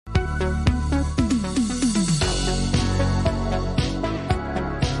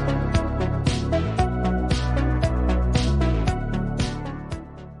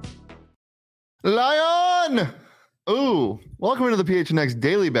Lion! Ooh, welcome into the PHNX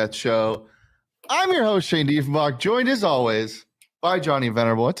Daily Bet Show. I'm your host, Shane Diefenbach, joined as always by Johnny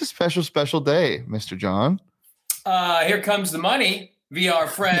Venerable. It's a special, special day, Mr. John. Here comes the money via our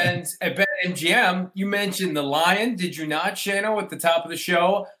friends at BetMGM. You mentioned the Lion, did you not, Shano, at the top of the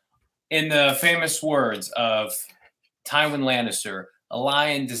show? In the famous words of Tywin Lannister, a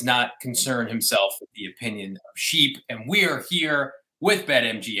lion does not concern himself with the opinion of sheep. And we are here with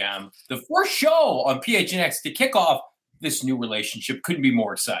BetMGM, the first show on PHNX to kick off this new relationship. Couldn't be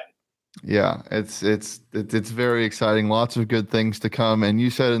more excited. Yeah, it's very exciting. Lots of good things to come. And you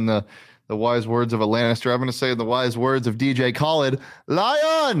said in the wise words of a Lannister, I'm going to say in the wise words of DJ Khaled,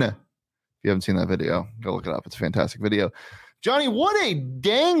 Lion! If you haven't seen that video, go look it up. It's a fantastic video. Johnny, what a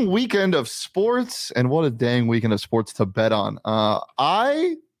dang weekend of sports, and what a dang weekend of sports to bet on.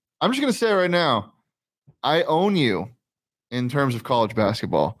 I'm just going to say right now, I own you in terms of college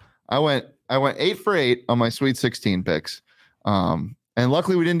basketball. I went 8 for 8 on my Sweet 16 picks. And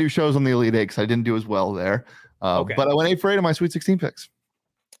luckily we didn't do shows on the Elite Eight because I didn't do as well there. But I went 8 for 8 on my Sweet 16 picks.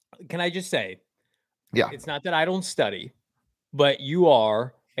 Can I just say, yeah, it's not that I don't study, but you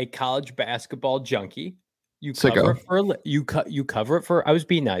are a college basketball junkie. You cover it for you cover it for. I was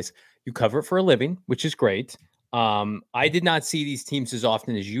being nice. You cover it for a living, which is great. I did not see these teams as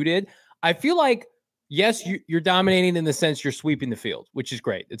often as you did. I feel like, yes, you're dominating in the sense you're sweeping the field, which is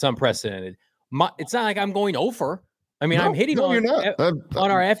great. It's unprecedented. It's not like I'm going over. I mean, I'm hitting on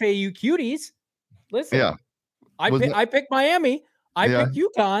our FAU cuties. Listen, yeah, I picked Miami. I picked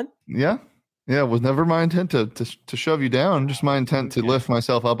UConn. Yeah. Yeah, it was never my intent to shove you down. Just my intent to lift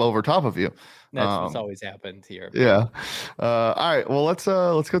myself up over top of you. That's what's always happened here. Yeah. All right. Well, let's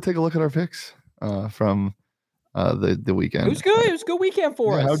go take a look at our picks from the weekend. It was good. It was a good weekend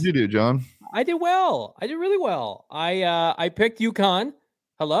for us. How'd you do, John? I did well. I did really well. I picked UConn.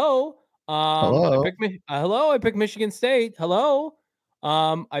 Hello. Hello. I picked Michigan State. Hello.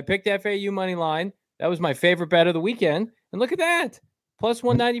 I picked FAU money line. That was my favorite bet of the weekend. And look at that. Plus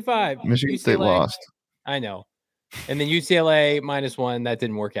 195. Michigan State lost. I know. And then UCLA -1. That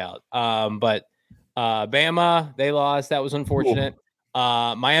didn't work out. But Bama, they lost. That was unfortunate.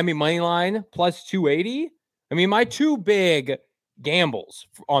 Miami money line plus 280. I mean, my two big gambles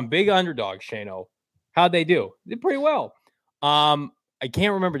on big underdogs, Shano. How'd they do? They did pretty well. I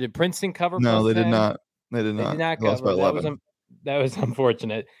can't remember. Did Princeton cover? No, they did not. They did not. They did not cover. That was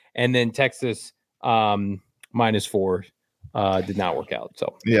unfortunate. And then Texas -4 did not work out.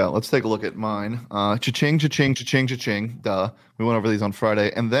 So yeah, let's take a look at mine. Cha-ching, cha-ching, cha-ching, cha-ching. Duh. We went over these on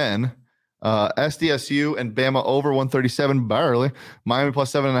Friday. And then SDSU and Bama over 137 barely. Miami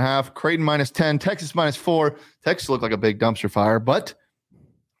plus 7.5. Creighton -10. Texas -4. Texas looked like a big dumpster fire, but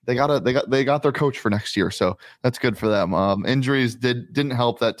they got their coach for next year, so that's good for them. Injuries didn't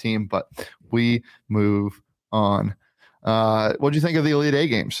help that team, but we move on. What do you think of the Elite Eight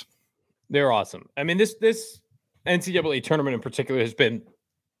games? They're awesome. I mean, this NCAA tournament in particular has been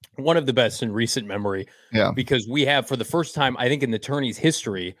one of the best in recent memory. Yeah, because we have, for the first time, I think in the tourney's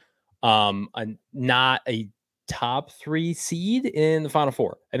history, not a top 3 seed in the Final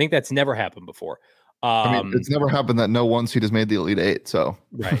Four. I think that's never happened before. I mean, it's never happened that no 1 seed has made the Elite Eight. So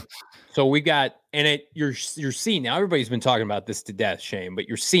right. So we got, and you're seeing now. Everybody's been talking about this to death, Shane, but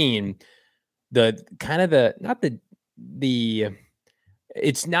you're seeing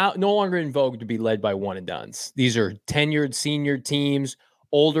it's now no longer in vogue to be led by one and dones. These are tenured senior teams,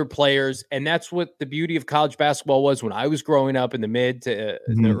 older players, and that's what the beauty of college basketball was when I was growing up in the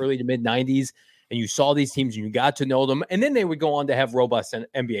in the early to mid 90s. And you saw these teams and you got to know them. And then they would go on to have robust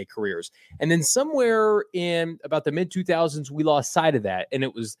NBA careers. And then somewhere in about the mid 2000s, we lost sight of that. And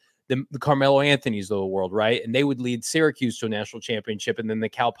it was the Carmelo Anthonys of the world, right? And they would lead Syracuse to a national championship. And then the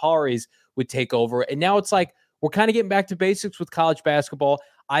Calipari's would take over. And now it's like, we're kind of getting back to basics with college basketball.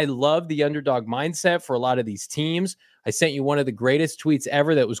 I love the underdog mindset for a lot of these teams. I sent you one of the greatest tweets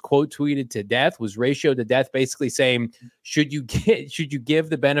ever that was quote tweeted to death, was ratio to death, basically saying, should you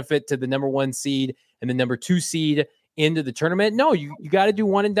give the benefit to the number 1 seed and the number 2 seed into the tournament? No, you got to do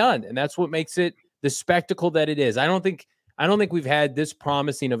one and done. And that's what makes it the spectacle that it is. I don't think we've had this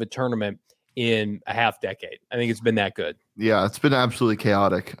promising of a tournament in a half decade. I think it's been that good. Yeah, it's been absolutely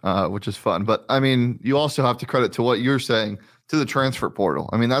chaotic, which is fun. But I mean, you also have to credit to what you're saying, to the transfer portal.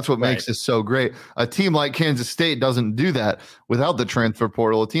 I mean, that's what makes this so great. A team like Kansas State doesn't do that without the transfer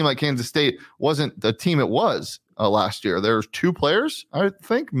portal. A team like Kansas State wasn't the team it was last year. There's 2 players, I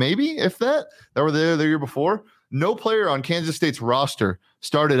think, maybe, if that were there the year before. No player on Kansas State's roster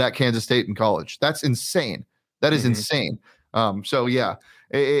started at Kansas State in college. That's insane. That is insane. So yeah,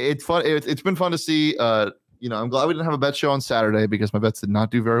 it's fun. It's been fun to see. I'm glad we didn't have a bet show on Saturday because my bets did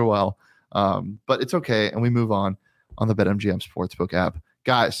not do very well. But it's okay. And we move on the BetMGM Sportsbook app.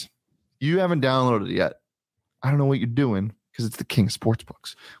 Guys, you haven't downloaded it yet. I don't know what you're doing because it's the king of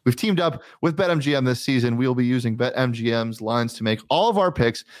sportsbooks. We've teamed up with BetMGM this season. We will be using BetMGM's lines to make all of our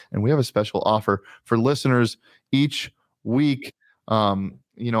picks, and we have a special offer for listeners each week. I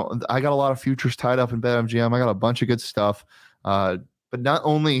got a lot of futures tied up in BetMGM. I got a bunch of good stuff. But not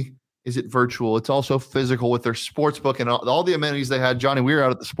only is it virtual, it's also physical with their sportsbook and all the amenities they had. Johnny, we were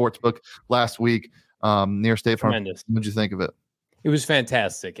out at the sportsbook last week near State Farm. Tremendous. What did you think of it? It was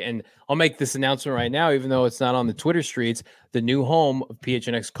fantastic. And I'll make this announcement right now, even though it's not on the Twitter streets. The new home of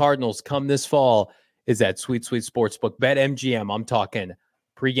PHNX Cardinals come this fall is that sweet, sweet sportsbook. BetMGM. I'm talking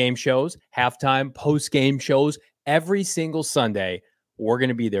pregame shows, halftime, postgame shows, every single Sunday. We're going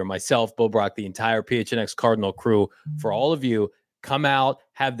to be there. Myself, Bo Brock, the entire PHNX Cardinal crew. For all of you, come out,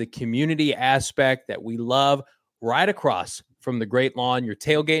 have the community aspect that we love right across from the Great Lawn. You're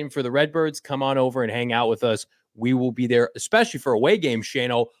tailgating for the Redbirds. Come on over and hang out with us. We will be there, especially for away games,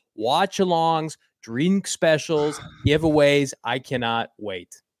 Shano. Watch-alongs, drink specials, giveaways. I cannot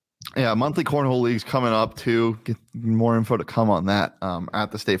wait. Yeah, monthly cornhole leagues coming up too. Get more info to come on that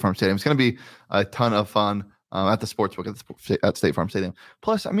at the State Farm Stadium. It's going to be a ton of fun at the sportsbook at State Farm Stadium.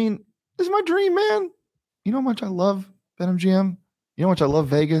 Plus, I mean, this is my dream, man. You know how much I love BetMGM? You know how much I love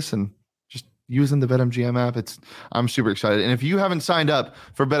Vegas and just using the BetMGM app? I'm super excited. And if you haven't signed up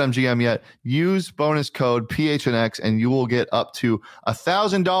for BetMGM yet, use bonus code PHNX and you will get up to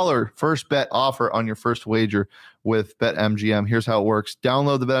 $1,000 first bet offer on your first wager with BetMGM. Here's how it works.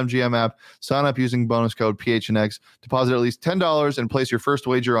 Download the BetMGM app, sign up using bonus code PHNX, deposit at least $10 and place your first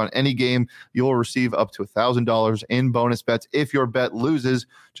wager on any game. You'll receive up to $1,000 in bonus bets. If your bet loses,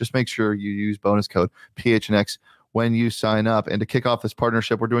 just make sure you use bonus code PHNX when you sign up. And to kick off this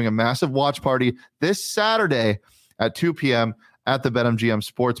partnership, we're doing a massive watch party this Saturday at 2 p.m. at the BetMGM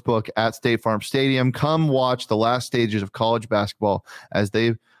Sportsbook at State Farm Stadium. Come watch the last stages of college basketball as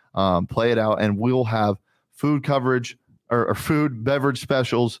they play it out, and we'll have food coverage or food beverage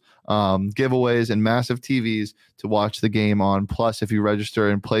specials, giveaways, and massive TVs to watch the game on. Plus, if you register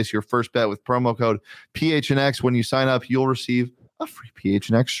and place your first bet with promo code PHNX when you sign up, you'll receive a free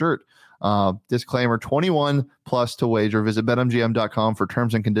PHNX shirt. Disclaimer, 21 plus to wager. Visit BetMGM.com for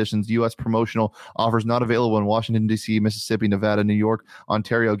terms and conditions. U.S. promotional offers not available in Washington, D.C., Mississippi, Nevada, New York,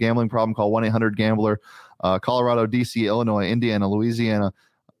 Ontario. Gambling problem? Call 1-800-GAMBLER. Colorado, D.C., Illinois, Indiana, Louisiana,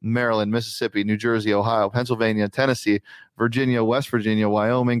 Maryland, Mississippi, New Jersey, Ohio, Pennsylvania, Tennessee, Virginia, West Virginia,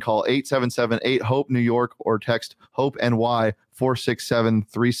 Wyoming. Call 877-8-HOPE New York or text HOPE-NY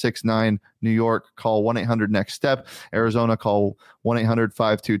 467-369 New York. Call 1-800-NEXT-STEP. Arizona, call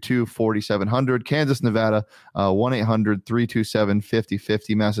 1-800-522-4700. Kansas, Nevada,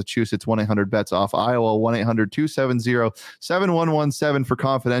 1-800-327-5050. Massachusetts, 1-800-BETS-OFF. Iowa, 1-800-270-7117 for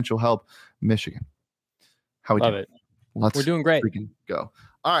confidential help. Michigan. How we Love doing? it. Let's We're doing great. Freaking go.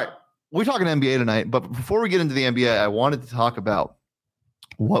 All right. We're talking NBA tonight, but before we get into the NBA, I wanted to talk about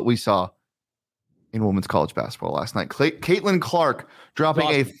what we saw in women's college basketball last night. Caitlin Clark dropping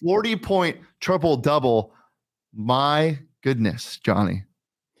a 40-point triple-double. My goodness, Johnny.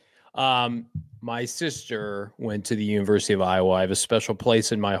 My sister went to the University of Iowa. I have a special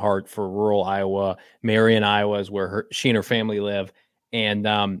place in my heart for rural Iowa. Marion, Iowa is where she and her family live.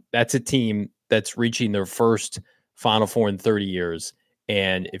 And that's a team that's reaching their first Final Four in 30 years.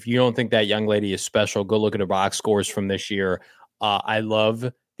 And if you don't think that young lady is special, go look at her box scores from this year. I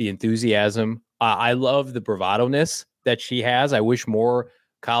love the enthusiasm. I love the bravado-ness that she has. I wish more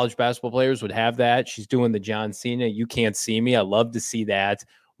college basketball players would have that. She's doing the John Cena, you can't see me. I love to see that.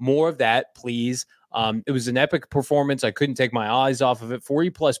 More of that, please. It was an epic performance. I couldn't take my eyes off of it.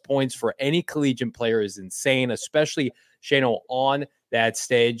 40-plus points for any collegiate player is insane, especially Shano on that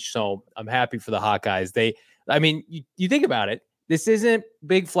stage. So I'm happy for the Hawkeyes. You think about it. This isn't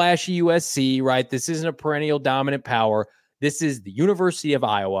big, flashy USC, right? This isn't a perennial dominant power. This is the University of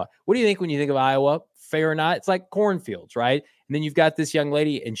Iowa. What do you think when you think of Iowa? Fair or not? It's like cornfields, right? And then you've got this young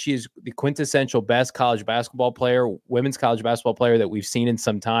lady, and she is the quintessential best college basketball player, women's college basketball player that we've seen in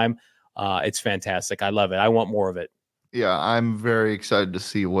some time. It's fantastic. I love it. I want more of it. Yeah, I'm very excited to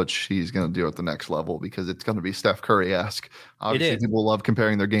see what she's going to do at the next level because it's going to be Steph Curry-esque. Obviously, people love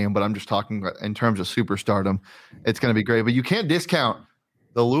comparing their game, but I'm just talking in terms of superstardom. It's going to be great. But you can't discount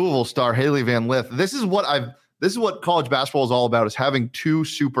the Louisville star, Haley Van Lith. This is what college basketball is all about, is having two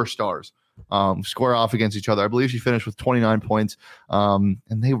superstars square off against each other. I believe she finished with 29 points, and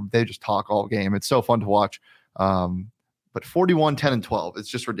they just talk all game. It's so fun to watch. But 41, 10, and 12, it's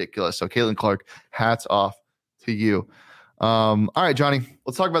just ridiculous. So Caitlin Clark, hats off to you. All right, Johnny,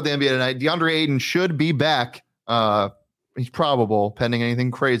 let's talk about the NBA tonight. DeAndre Ayton should be back he's probable, pending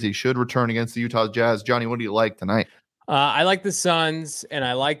anything crazy, should return against the Utah Jazz. Johnny, what do you like tonight? I like the Suns, and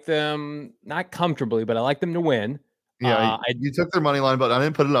I like them not comfortably, but I like them to win. Yeah, you took their money line, but I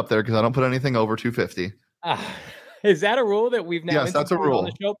didn't put it up there because I don't put anything over 250. Is that a rule that we've now? Yes, that's a rule. On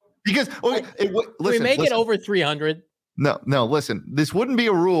the show? Because we make it over 300. No, listen, this wouldn't be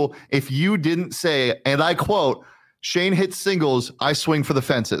a rule if you didn't say, and I quote, Shane hits singles, I swing for the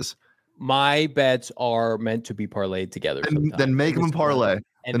fences. My bets are meant to be parlayed together. Then make them parlay.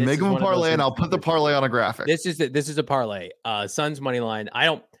 And make them a parlay, and I'll put the parlay on a graphic. This is a parlay. Suns money line. I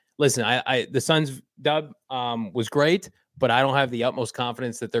don't listen. The Suns dub was great, but I don't have the utmost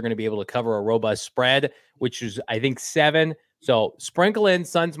confidence that they're going to be able to cover a robust spread, which is I think 7. So sprinkle in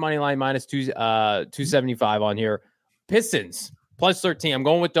Suns money line minus 275 on here. Pistons plus 13. I'm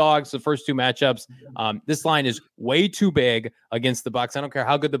going with dogs. The first 2 matchups. This line is way too big against the Bucks. I don't care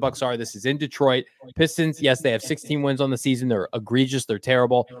how good the Bucks are. This is in Detroit. Pistons, yes, they have 16 wins on the season. They're egregious. They're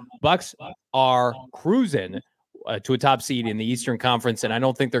terrible. Bucks are cruising to a top seed in the Eastern Conference, and I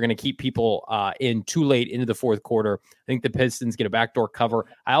don't think they're going to keep people in too late into the fourth quarter. I think the Pistons get a backdoor cover.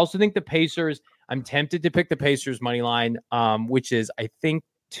 I also think the Pacers. I'm tempted to pick the Pacers money line, which is I think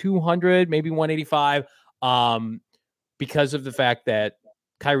 200, maybe 185. Because of the fact that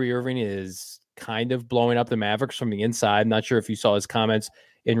Kyrie Irving is kind of blowing up the Mavericks from the inside. I'm not sure if you saw his comments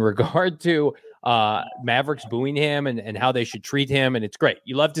in regard to Mavericks booing him and how they should treat him. And it's great.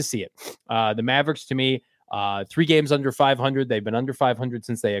 You love to see it. The Mavericks, to me, 3 games under 500. They've been under 500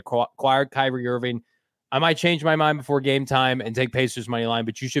 since they acquired Kyrie Irving. I might change my mind before game time and take Pacers money line,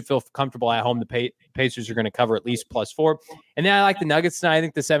 but you should feel comfortable at home. The Pacers are going to cover at least +4. And then I like the Nuggets tonight. I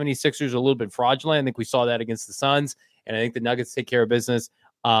think the 76ers are a little bit fraudulent. I think we saw that against the Suns. And I think the Nuggets take care of business.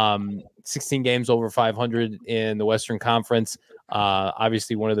 16 games over 500 in the Western Conference.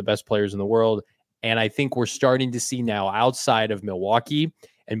 Obviously, one of the best players in the world. And I think we're starting to see now, outside of Milwaukee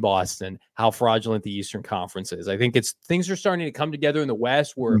and Boston, how fraudulent the Eastern Conference is. I think things are starting to come together in the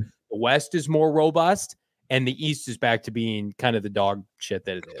West, where the West is more robust and the East is back to being kind of the dog shit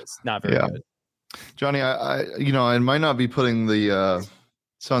that it is. Not very good. Johnny, I might not be putting the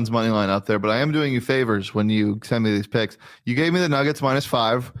Suns money line up there, but I am doing you favors when you send me these picks. You gave me the Nuggets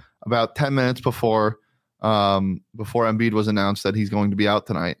 -5 about 10 minutes before Embiid was announced that he's going to be out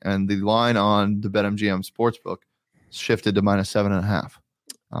tonight, and the line on the BetMGM Sportsbook shifted to -7.5.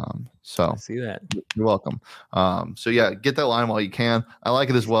 So I see that. You're welcome. So yeah, get that line while you can. I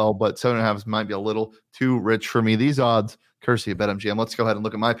like it as well, but 7.5 might be a little too rich for me. These odds, courtesy of BetMGM. Let's go ahead and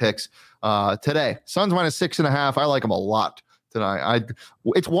look at my picks today. Suns -6.5. I like them a lot tonight.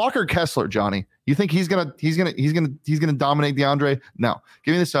 It's Walker Kessler, Johnny. You think he's gonna dominate DeAndre? No.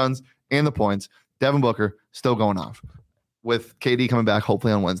 Give me the Suns and the points. Devin Booker still going off with KD coming back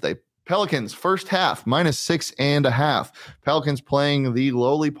hopefully on Wednesday. Pelicans first half -6.5. Pelicans playing the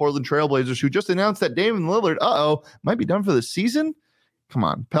lowly Portland Trailblazers, who just announced that Damian Lillard might be done for the season. Come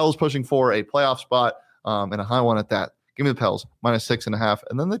on, Pels pushing for a playoff spot and a high one at that. Give me the Pels -6.5.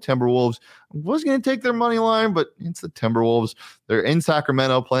 And then the Timberwolves. I was going to take their money line, but it's the Timberwolves. They're in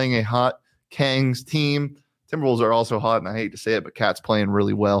Sacramento playing a hot Kings team. Timberwolves are also hot, and I hate to say it, but Cat's playing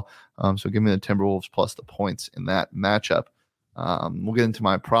really well. So give me the Timberwolves plus the points in that matchup. We'll get into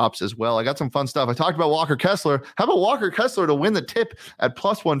my props as well. I got some fun stuff. I talked about Walker Kessler. How about Walker Kessler to win the tip at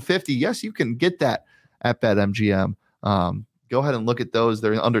 +150? Yes, you can get that at BetMGM. Go ahead and look at those.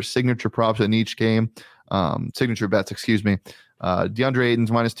 They're under signature props in each game. Signature bets, excuse me. DeAndre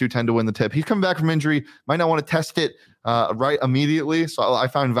Ayton's -210 to win the tip. He's coming back from injury. Might not want to test it right immediately. So I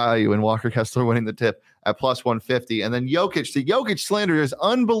found value in Walker Kessler winning the tip at +150. And then Jokic. The Jokic slander is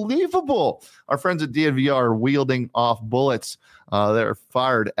unbelievable. Our friends at DNVR are wielding off bullets. They're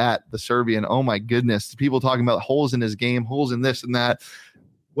fired at the Serbian. Oh my goodness. People talking about holes in his game, holes in this and that.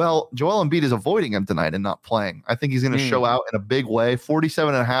 Well, Joel Embiid is avoiding him tonight and not playing. I think he's going to show out in a big way.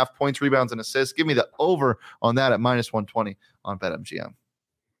 47.5 points, rebounds, and assists. Give me the over on that at -120 on BetMGM.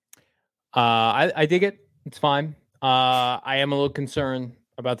 I dig it. It's fine. I am a little concerned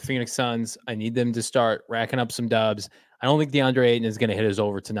about the Phoenix Suns. I need them to start racking up some dubs. I don't think DeAndre Ayton is going to hit his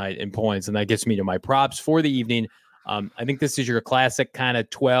over tonight in points, and that gets me to my props for the evening. I think this is your classic kind of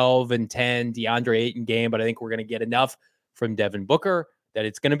 12-10 DeAndre Ayton game, but I think we're going to get enough from Devin Booker that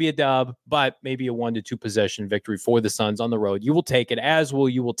it's going to be a dub, but maybe a 1-2 possession victory for the Suns on the road. You will take it, as will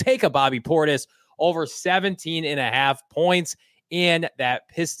you will take a Bobby Portis over 17.5 points in that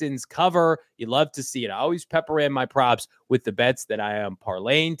Pistons cover. You love to see it. I always pepper in my props with the bets that I am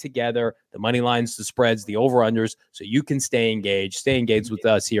parlaying together, the money lines, the spreads, the over-unders, so you can stay engaged. Stay engaged with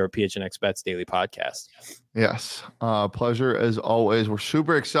us here at PHNX Bets Daily Podcast. Yes, pleasure as always. We're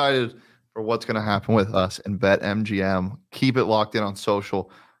super excited for what's going to happen with us and BetMGM. Keep it locked in on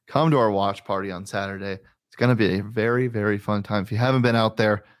social. Come to our watch party on Saturday. It's going to be a very, very fun time. If you haven't been out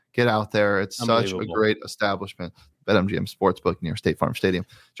there, get out there. It's such a great establishment. BetMGM Sportsbook near State Farm Stadium.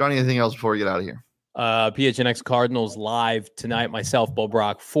 Johnny, anything else before we get out of here? PHNX Cardinals live tonight. Myself, Bo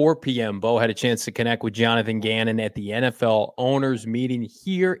Brock, 4 p.m. Bo had a chance to connect with Jonathan Gannon at the NFL owners meeting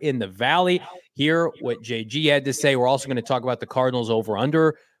here in the Valley. Hear what JG had to say. We're also going to talk about the Cardinals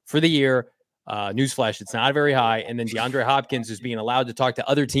over-under for the year. Newsflash, it's not very high. And then DeAndre Hopkins is being allowed to talk to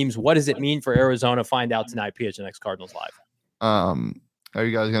other teams. What does it mean for Arizona? Find out tonight, PHNX Cardinals live. Are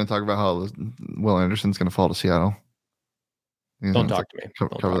you guys going to talk about how Will Anderson's going to fall to Seattle? Don't talk to me.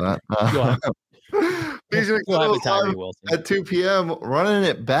 Cover that. At 2 p.m. running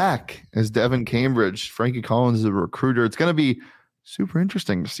it back is Devin Cambridge. Frankie Collins is a recruiter. It's going to be super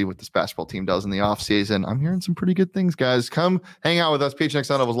interesting to see what this basketball team does in the offseason. I'm hearing some pretty good things, guys. Come hang out with us. PHNX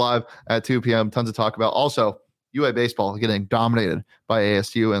Sun Devils live at 2 p.m. Tons to talk about. Also, UA baseball getting dominated by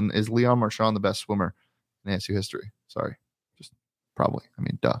ASU. And is Leon Marchand the best swimmer in ASU history? Sorry. Just probably. I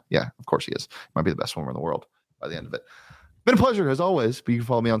mean, duh. Yeah, of course he is. Might be the best swimmer in the world by the end of it. Been a pleasure as always. But you can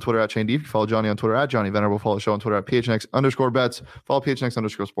follow me on Twitter at Shane Deep. You can follow Johnny on Twitter at Johnny Venerable. Follow the show on Twitter at PHNX_bets. Follow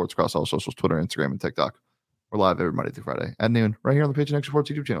PHNX_sports across all socials, Twitter, Instagram, and TikTok. We're live every Monday through Friday at noon, right here on the PHNX Sports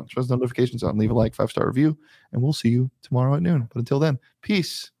YouTube channel. Turn those notifications on. Leave a like, 5-star review, and we'll see you tomorrow at noon. But until then,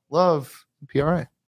 peace, love, and PRA.